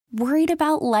Worried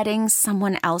about letting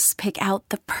someone else pick out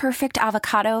the perfect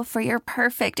avocado for your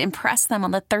perfect impress them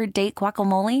on the third date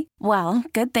guacamole? Well,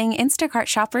 good thing Instacart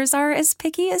shoppers are as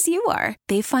picky as you are.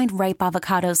 They find ripe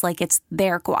avocados like it's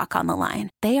their guac on the line.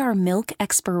 They are milk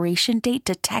expiration date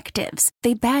detectives.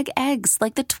 They bag eggs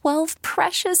like the 12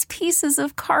 precious pieces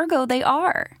of cargo they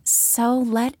are. So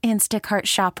let Instacart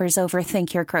shoppers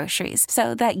overthink your groceries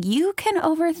so that you can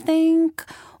overthink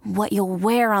what you'll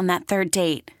wear on that third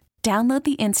date. Download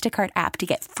the Instacart app to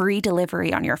get free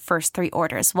delivery on your first 3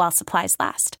 orders while supplies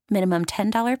last. Minimum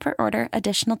 $10 per order.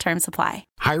 Additional terms apply.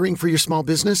 Hiring for your small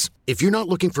business? If you're not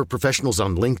looking for professionals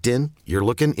on LinkedIn, you're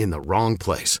looking in the wrong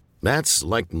place. That's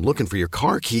like looking for your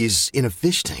car keys in a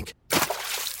fish tank.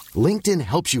 LinkedIn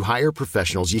helps you hire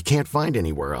professionals you can't find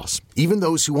anywhere else, even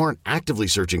those who aren't actively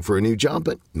searching for a new job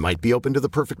but might be open to the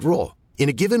perfect role. In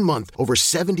a given month, over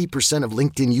 70% of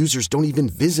LinkedIn users don't even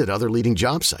visit other leading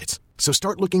job sites. So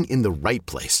start looking in the right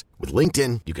place. With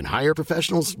LinkedIn, you can hire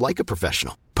professionals like a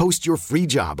professional. Post your free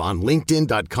job on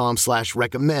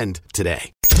linkedin.com/recommend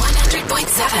today.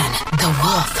 100.7 The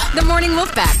Wolf. The Morning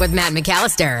Wolf Pack with Matt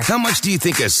McAllister. How much do you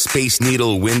think a Space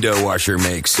Needle window washer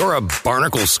makes? Or a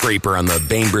barnacle scraper on the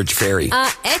Bainbridge Ferry?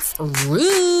 It's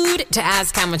rude to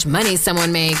ask how much money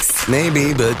someone makes.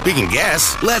 Maybe, but we can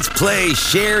guess. Let's play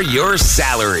Share Your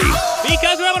Salary.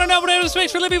 Because we want to know what it is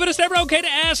space for living, but it's never okay to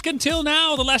ask until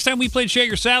now. The last time we played Share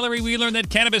Your Salary, we learned that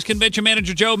Cannabis Convention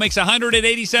Manager Joe makes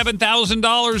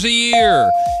 $187,000 a year.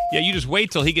 Yeah, you just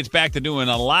wait till he gets back to doing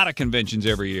a lot of conventions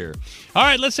every year. All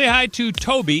right, let's say hi to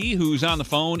Toby, who's on the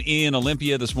phone in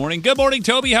Olympia this morning. Good morning,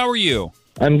 Toby. How are you?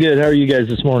 I'm good. How are you guys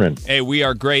this morning? Hey, we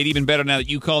are great. Even better now that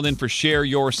you called in for Share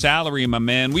Your Salary, my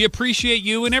man. We appreciate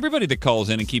you and everybody that calls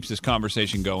in and keeps this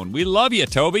conversation going. We love you,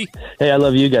 Toby. Hey, I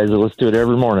love you guys. I listen to it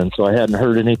every morning, so I hadn't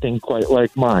heard anything quite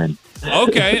like mine.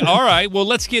 Okay, all right. Well,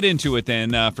 let's get into it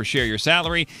then for Share Your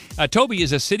Salary. Toby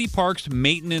is a city parks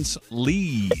maintenance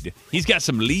lead. He's got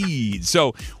some leads.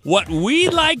 So what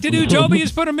we'd like to do, Toby,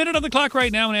 is put a minute on the clock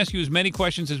right now and ask you as many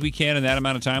questions as we can in that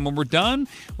amount of time. When we're done,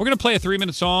 we're going to play a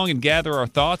 3-minute song and gather our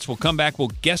thoughts. We'll come back.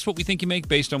 We'll guess what we think you make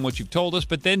based on what you've told us.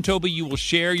 But then, Toby, you will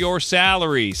share your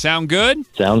salary. Sound good?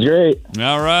 Sounds great.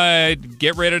 All right.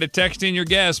 Get ready to text in your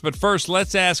guess. But first,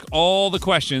 let's ask all the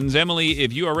questions. Emily,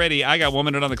 if you are ready, I got 1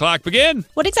 minute on the clock. Begin.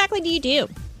 What exactly do you do?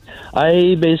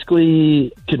 I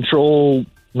basically control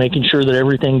making sure that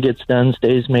everything gets done,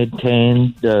 stays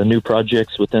maintained, new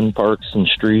projects within parks and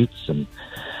streets, and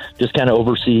just kind of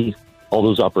oversee all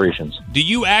those operations. Do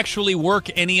you actually work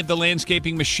any of the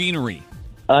landscaping machinery?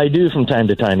 I do from time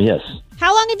to time, yes.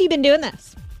 How long have you been doing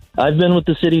this? I've been with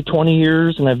the city 20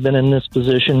 years, and I've been in this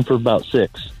position for about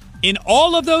 6. In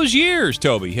all of those years,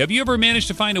 Toby, have you ever managed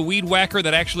to find a weed whacker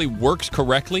that actually works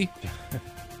correctly?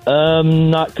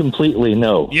 Not completely,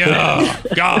 no. Yeah,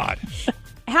 God.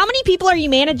 How many people are you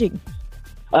managing?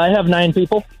 I have 9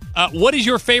 people. What is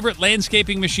your favorite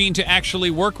landscaping machine to actually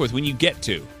work with when you get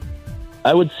to?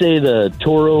 I would say the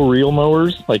Toro reel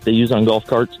mowers, like they use on golf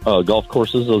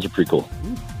courses. Those are pretty cool.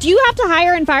 Do you have to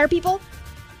hire and fire people?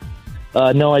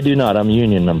 No, I do not. I'm a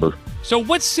union member. So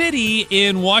what city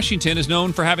in Washington is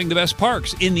known for having the best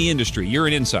parks in the industry? You're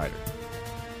an insider.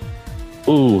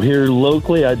 Ooh, here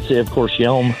locally, I'd say, of course,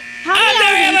 Yelm. How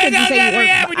many hours did you say you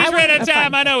work? We just ran out of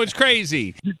time. I know, it's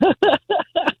crazy.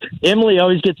 Emily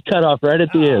always gets cut off right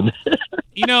at the end.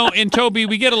 You know, and Toby,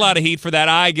 we get a lot of heat for that.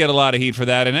 I get a lot of heat for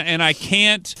that, and I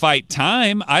can't fight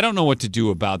time. I don't know what to do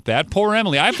about that. Poor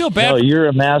Emily. I feel bad. No, you're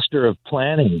a master of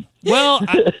planning. Well,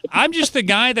 I'm just the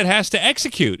guy that has to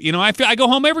execute. You know, I go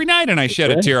home every night and I shed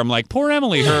a tear. I'm like, poor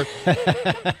Emily. Her.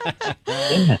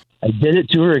 Yeah, I did it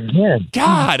to her again.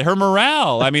 God, her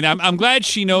morale. I mean, I'm glad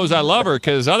she knows I love her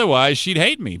because otherwise she'd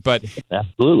hate me. But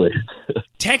absolutely.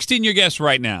 Text in your guess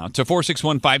right now to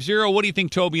 46150. What do you think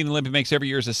Toby in Olympia makes every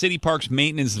year as a city parks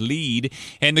maintenance lead?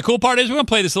 And the cool part is we're going to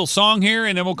play this little song here,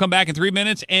 and then we'll come back in 3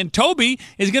 minutes. And Toby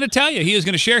is going to tell you. He is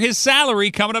going to share his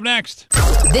salary coming up next.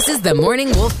 This is the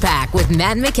Morning Wolf Pack with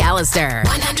Matt McAllister.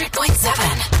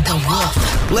 100.7 The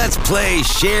Wolf. Let's play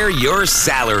Share Your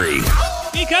Salary.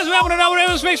 Because we want to know what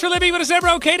it makes for a living, but it's never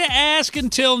okay to ask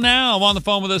until now. On the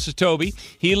phone with us is Toby.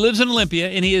 He lives in Olympia,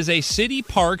 and he is a city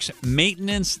parks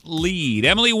maintenance lead.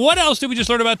 Emily, what else did we just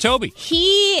learn about Toby?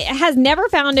 He has never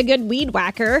found a good weed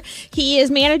whacker. He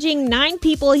is managing 9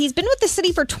 people. He's been with the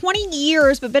city for 20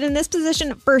 years, but been in this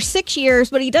position for 6 years,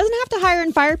 but he doesn't have to hire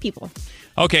and fire people.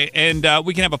 Okay, and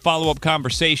we can have a follow-up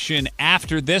conversation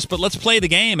after this, but let's play the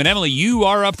game. And Emily, you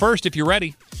are up first if you're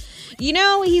ready. You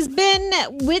know, he's been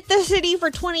with the city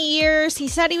for 20 years. He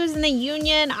said he was in the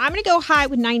union. I'm going to go high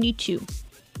with 92.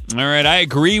 All right, I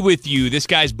agree with you. This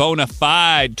guy's bona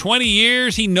fide. 20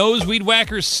 years, he knows weed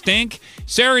whackers stink.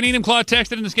 Sarah and Enumclaw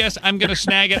texted in this guest, I'm going to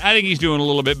snag it. I think he's doing a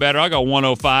little bit better. I got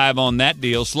 105 on that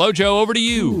deal. Slow Joe, over to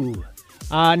you.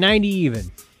 90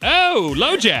 even. Oh,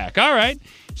 low jack. All right.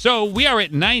 So we are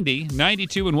at 90,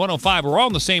 92, and 105. We're all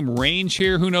in the same range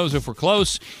here. Who knows if we're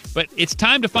close? But it's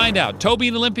time to find out. Toby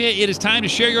and Olympia, it is time to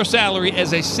share your salary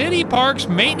as a City Parks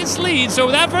maintenance lead. So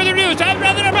without further ado, it's time to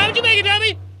how much you make it,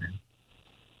 Toby?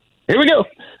 Here we go.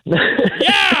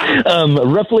 Yeah!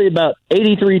 Roughly about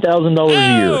 $83,000 a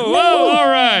year. Oh, all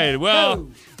right. Well,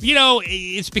 you know,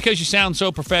 it's because you sound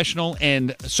so professional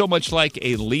and so much like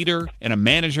a leader and a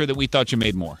manager that we thought you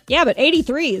made more. Yeah, but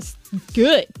 83 is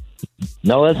good.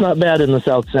 No, that's not bad in the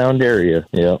South Sound area.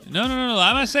 Yeah. No.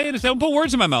 I'm not saying it. Don't put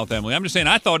words in my mouth, Emily. I'm just saying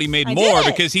I thought he made I more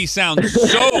did. because he sounds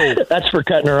so... That's for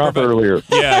cutting her off earlier.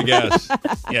 Yeah, I guess.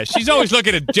 Yeah, she's always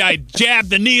looking to jab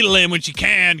the needle in when she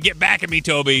can. Get back at me,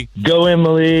 Toby. Go,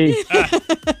 Emily.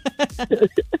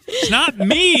 It's not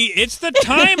me. It's the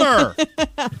timer.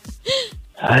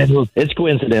 It's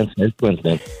coincidence. It's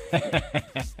coincidence.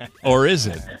 Or is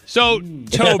it? So,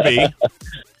 Toby,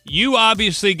 you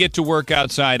obviously get to work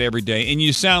outside every day, and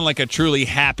you sound like a truly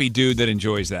happy dude that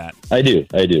enjoys that. I do.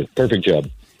 Perfect job.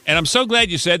 And I'm so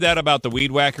glad you said that about the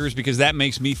weed whackers because that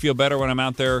makes me feel better when I'm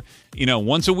out there, you know,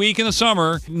 once a week in the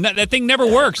summer. That thing never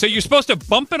works. So you're supposed to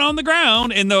bump it on the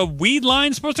ground and the weed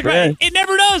line's supposed to go. Right. It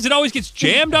never does. It always gets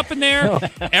jammed up in there.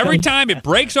 Every time it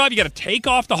breaks off, you got to take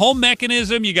off the whole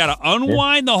mechanism. You got to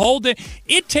unwind the whole thing.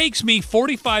 It takes me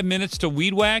 45 minutes to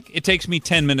weed whack. It takes me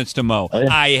 10 minutes to mow. Oh,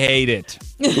 yeah. I hate it.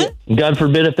 God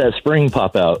forbid if that spring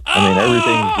pop out. I mean,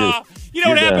 everything's just... You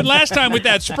know what You're happened done. last time with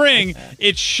that spring?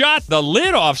 It shot the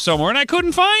lid off somewhere, and I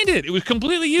couldn't find it. It was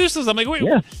completely useless. I'm like, wait,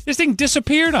 this thing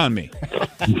disappeared on me.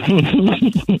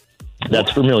 That's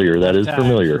familiar. That is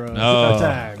familiar.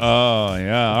 Oh,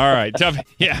 yeah. All right.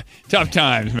 Tough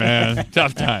times, man.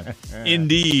 Tough time.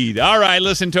 Indeed. All right.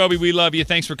 Listen, Toby, we love you.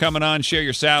 Thanks for coming on. Share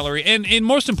your salary. And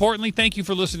most importantly, thank you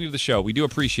for listening to the show. We do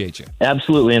appreciate you.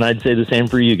 Absolutely. And I'd say the same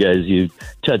for you guys. You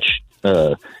touch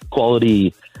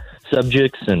quality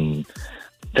subjects and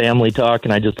family talk,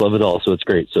 and I just love it all. So it's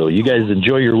great. So you guys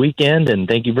enjoy your weekend, and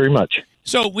thank you very much.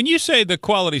 So when you say the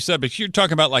quality subjects, you're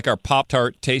talking about like our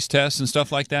Pop-Tart taste tests and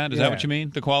stuff like that? Is that what you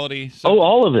mean? The quality? Oh,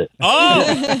 all of it. Oh!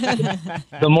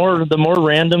 The more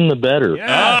random, the better.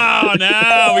 Oh,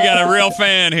 now we got a real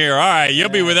fan here. All right, you'll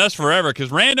be with us forever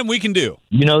because random we can do.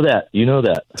 You know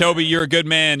that. Toby, you're a good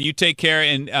man. You take care,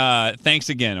 and thanks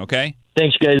again, okay?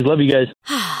 Thanks, guys. Love you guys.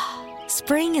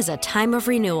 Spring is a time of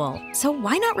renewal, so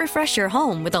why not refresh your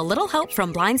home with a little help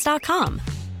from Blinds.com?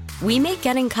 We make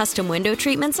getting custom window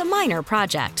treatments a minor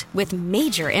project with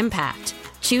major impact.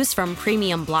 Choose from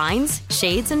premium blinds,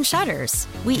 shades, and shutters.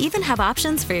 We even have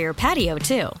options for your patio,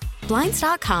 too.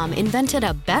 Blinds.com invented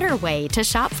a better way to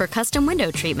shop for custom window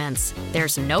treatments.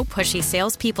 There's no pushy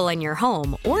salespeople in your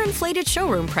home or inflated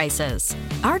showroom prices.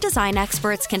 Our design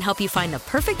experts can help you find the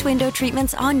perfect window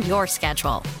treatments on your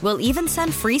schedule. We'll even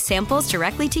send free samples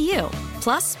directly to you.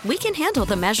 Plus, we can handle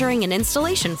the measuring and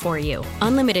installation for you.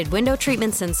 Unlimited window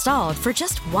treatments installed for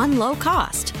just one low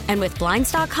cost. And with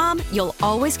Blinds.com, you'll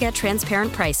always get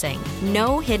transparent pricing.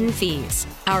 No hidden fees.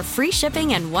 Our free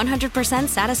shipping and 100%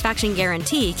 satisfaction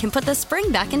guarantee can put the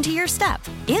spring back into your step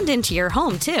and into your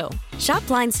home, too. Shop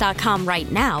Blinds.com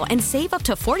right now and save up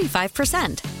to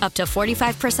 45%. Up to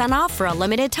 45% off for a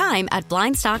limited time at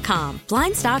Blinds.com.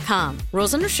 Blinds.com.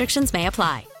 Rules and restrictions may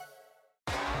apply.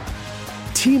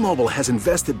 T-Mobile has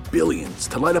invested billions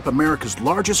to light up America's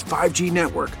largest 5G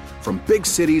network, from big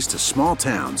cities to small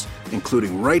towns,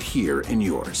 including right here in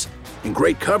yours. And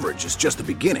great coverage is just the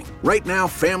beginning. Right now,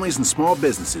 families and small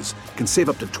businesses can save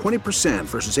up to 20%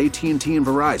 versus AT&T and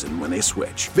Verizon when they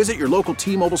switch. Visit your local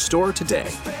T-Mobile store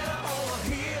today.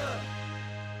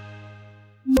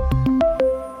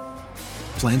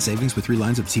 Plan savings with 3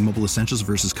 lines of T-Mobile Essentials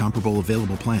versus comparable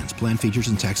available plans. Plan features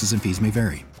and taxes and fees may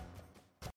vary.